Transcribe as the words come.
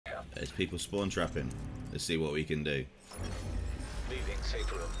There's people spawn trapping. Let's see what we can do. Leaving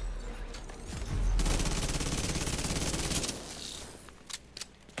safe room.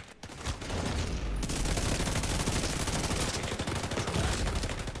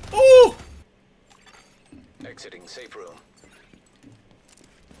 Oh! Exiting safe room.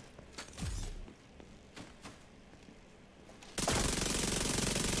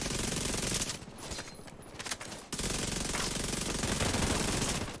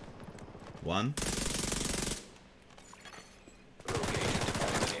 One.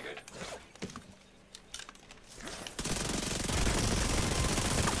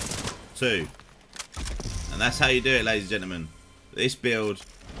 Two. And that's how you do it, ladies and gentlemen. This build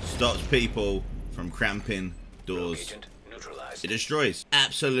stops people from cramping doors. It destroys.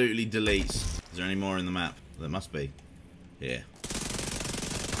 Absolutely deletes. Is there any more in the map? There must be. Here.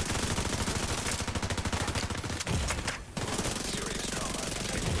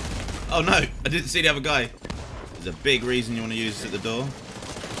 Oh no, I didn't see the other guy. There's a big reason you want to use this at the door.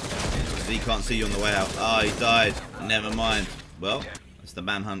 Because he can't see you on the way out. Ah, he died. Never mind. Well, that's the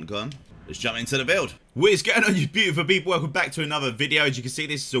manhunt gone. Let's jump into the build. What is going on, you beautiful people? Welcome back to another video. As you can see,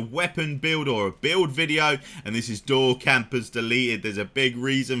 this is a weapon build or a build video, and this is door campers deleted. There's a big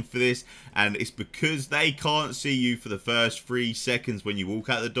reason for this, and it's because they can't see you for the first 3 seconds when you walk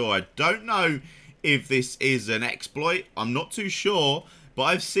out the door. I don't know if this is an exploit. I'm not too sure, but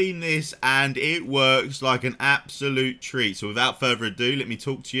I've seen this and it works like an absolute treat. So without further ado, let me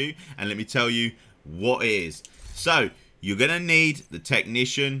talk to you and let me tell you what it is. So you're going to need the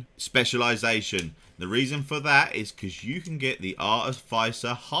technician specialization. The reason for that is because you can get the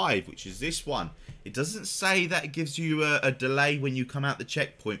Artificer Hive, which is this one. It doesn't say that it gives you a delay when you come out the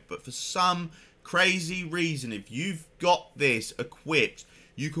checkpoint, but for some crazy reason, if you've got this equipped,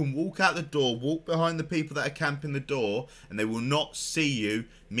 you can walk out the door, walk behind the people that are camping the door, and they will not see you,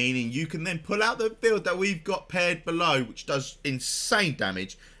 meaning you can then pull out the build that we've got paired below, which does insane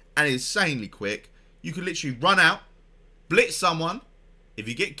damage and is insanely quick. You can literally run out, blitz someone. If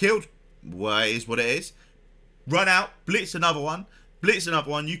you get killed, well, it is what it is. Run out, blitz another one, blitz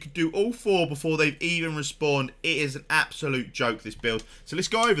another one. You could do all four before they've even respawned. It is an absolute joke, this build. So let's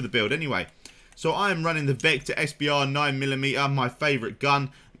go over the build anyway. So I am running the Vector SBR 9mm, my favourite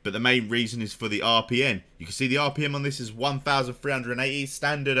gun, but the main reason is for the RPM. You can see the RPM on this is 1,380,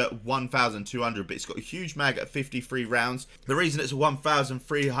 standard at 1,200, but it's got a huge mag at 53 rounds. The reason it's a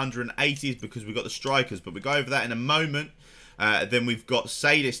 1,380 is because we've got the strikers, but we'll go over that in a moment. Then we've got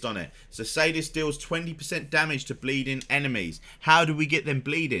Sadist on it. So Sadist deals 20% damage to bleeding enemies. How do we get them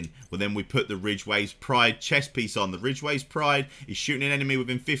bleeding? Well, then we put the Ridgeway's Pride chest piece on. The Ridgeway's Pride is shooting an enemy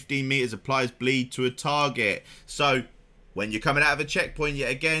within 15 meters, applies bleed to a target. So when you're coming out of a checkpoint yet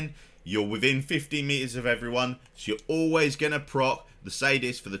again, you're within 15 meters of everyone. So you're always going to proc the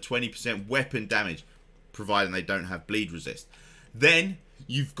Sadist for the 20% weapon damage, providing they don't have bleed resist. Then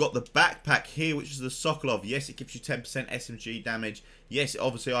you've got the backpack here, which is the Sokolov. Yes, it gives you 10% SMG damage. Yes,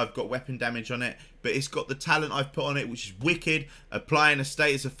 obviously I've got weapon damage on it, but it's got the talent I've put on it, which is wicked. Applying a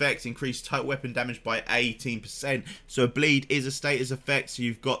status effect, increase total weapon damage by 18%. So a bleed is a status effect. So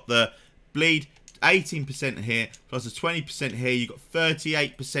you've got the bleed 18% here, plus a 20% here. You've got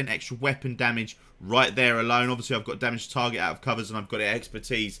 38% extra weapon damage right there alone. Obviously I've got damage to target out of covers, and I've got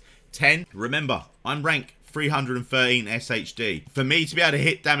expertise 10. Remember, I'm rank 313 SHD. For me to be able to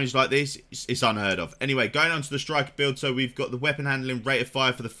hit damage like this, it's unheard of. Anyway, going on to the striker build, so we've got the weapon handling rate of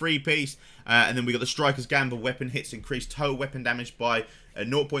fire for the 3-piece, and then we've got the striker's gamble. Weapon hits increase total weapon damage by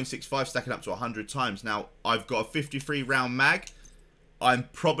 0.65, stacking up to 100 times. Now, I've got a 53 round mag. I'm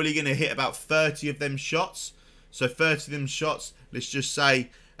probably going to hit about 30 of them shots. So 30 of them shots, let's just say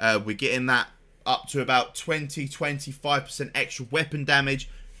we're getting that up to about 20-25% extra weapon damage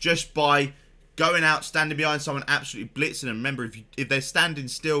just by going out, standing behind someone, absolutely blitzing them. Remember, if they're standing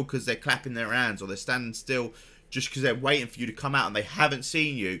still because they're clapping their hands, or they're standing still just because they're waiting for you to come out and they haven't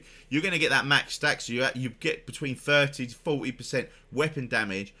seen you, you're going to get that max stack. So you get between 30 to 40% weapon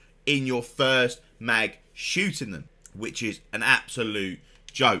damage in your first mag shooting them, which is an absolute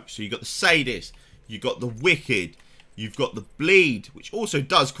joke. So you've got the Sadist, you've got the Wicked, you've got the Bleed, which also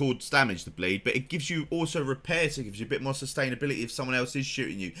does cause damage, the Bleed, but it gives you also repair, so it gives you a bit more sustainability if someone else is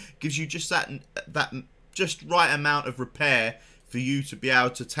shooting you. It gives you just that just right amount of repair for you to be able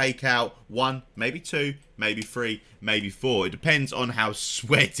to take out 1, maybe 2, maybe 3, maybe 4. It depends on how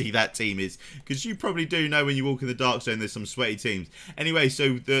sweaty that team is, because you probably do know when you walk in the dark zone there's some sweaty teams. Anyway,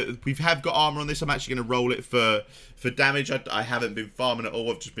 so we have got armor on this. I'm actually going to roll it for damage. I haven't been farming at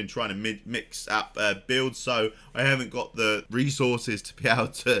all. I've just been trying to mix up builds, so I haven't got the resources to be able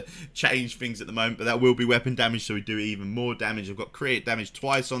to change things at the moment, but that will be weapon damage, so we do even more damage. I've got crit damage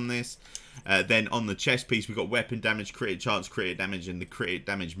twice on this. Then on the chest piece, we've got weapon damage, crit chance, crit damage, and the crit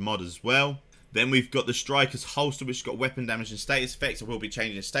damage mod as well. Then we've got the Striker's Holster, which has got weapon damage and status effects. I will be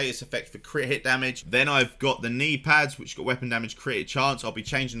changing the status effect for crit hit damage. Then I've got the knee pads, which got weapon damage, crit chance. I'll be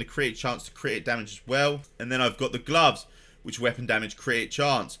changing the crit chance to crit damage as well. And then I've got the gloves, which weapon damage, crit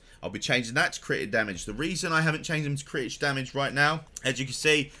chance. I'll be changing that to crit damage. The reason I haven't changed them to crit damage right now, as you can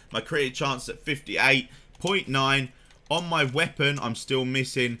see, my crit chance is at 58.9. On my weapon, I'm still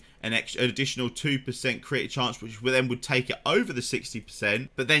missing an additional 2% crit chance, which then would take it over the 60%.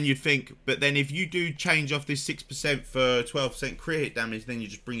 But then you'd think, but then if you do change off this 6% for 12% crit hit damage, then you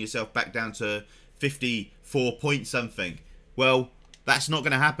just bring yourself back down to 54 point something. Well, that's not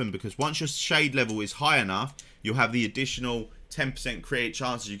going to happen, because once your shade level is high enough, you'll have the additional 10% crit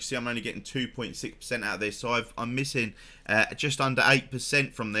chance. As you can see, I'm only getting 2.6% out of this, so I'm missing just under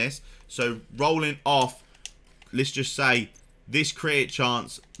 8% from this. So rolling off, let's just say this crit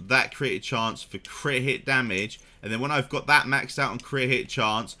chance, that crit chance for crit hit damage, and then when I've got that maxed out on crit hit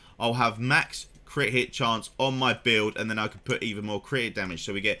chance, I'll have max crit hit chance on my build, and then I could put even more crit hit damage.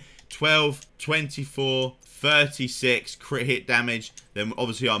 So we get 12, 24, 36 crit hit damage. Then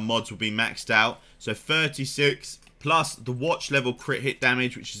obviously our mods will be maxed out. So 36 plus the watch level crit hit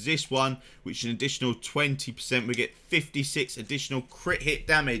damage, which is this one, which is an additional 20%. We get 56 additional crit hit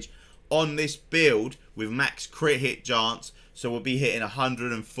damage on this build with max crit hit chance. So we'll be hitting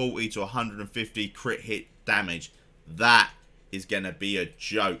 140 to 150 crit hit damage. That is going to be a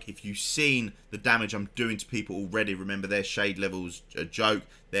joke. If you've seen the damage I'm doing to people already, remember their shade levels a joke.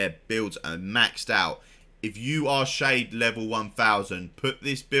 Their builds are maxed out. If you are shade level 1000, put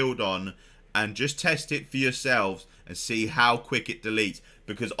this build on and just test it for yourselves and see how quick it deletes.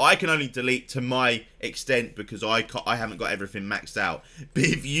 Because I can only delete to my extent because I haven't got everything maxed out. But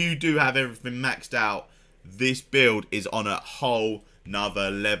if you do have everything maxed out, this build is on a whole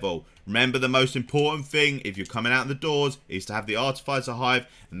nother level. Remember, the most important thing if you're coming out the doors is to have the Artificer Hive,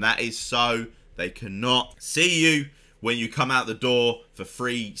 and that is so they cannot see you when you come out the door for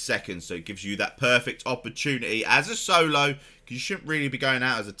 3 seconds. So it gives you that perfect opportunity as a solo, because you shouldn't really be going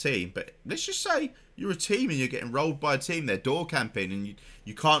out as a team. But let's just say you're a team and you're getting rolled by a team, they're door camping, and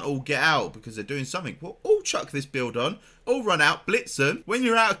you can't all get out because they're doing something. Well, all chuck this build on, all run out, blitz them. When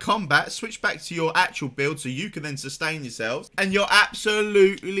you're out of combat, switch back to your actual build so you can then sustain yourselves, and you're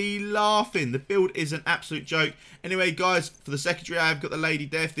absolutely laughing. The build is an absolute joke. Anyway, guys, for the secondary, I've got the Lady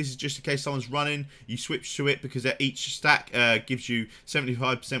Death. This is just in case someone's running. You switch to it because each stack gives you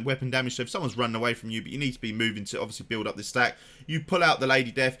 75% weapon damage. So if someone's running away from you, but you need to be moving to obviously build up this stack, you pull out the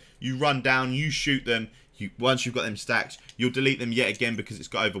Lady Death, you run down, you shoot them. Once you've got them stacked, you'll delete them yet again because it's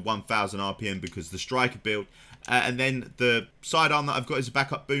got over 1000 RPM because the Striker build. And then the sidearm that I've got is a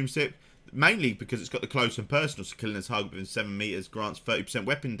backup boom tip, mainly because it's got the close and personal, so killing a target within 7 meters grants 30%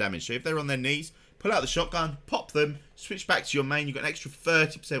 weapon damage. So if they're on their knees, pull out the shotgun, pop them, switch back to your main, you've got an extra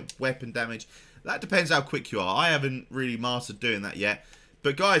 30% weapon damage. That depends how quick you are. I haven't really mastered doing that yet.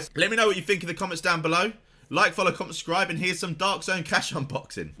 But guys, let me know what you think in the comments down below. Like, follow, comment, subscribe, and here's some Dark Zone cash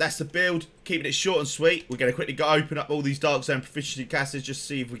unboxing. That's the build, keeping it short and sweet. We're going to quickly go open up all these Dark Zone proficiency caches, just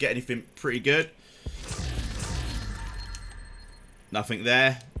see if we get anything pretty good. Nothing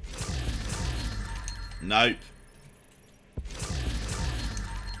there. Nope.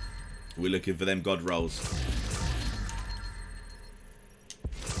 We're looking for them god rolls.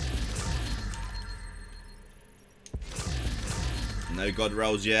 No god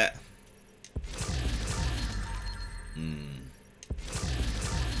rolls yet.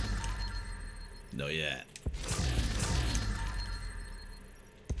 Not yet.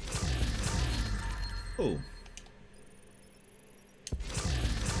 Oh.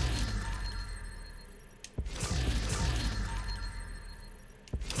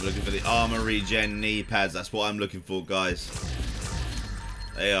 I'm looking for the armor regen knee pads. That's what I'm looking for, guys.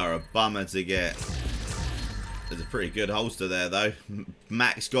 They are a bummer to get. There's a pretty good holster there, though.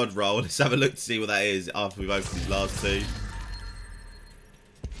 Max God roll. Let's have a look to see what that is after we've opened these last two.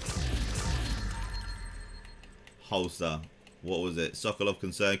 Holster. What was it? Socket of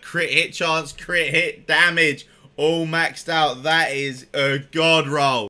concern. Crit hit chance, crit hit damage. All maxed out. That is a God roll.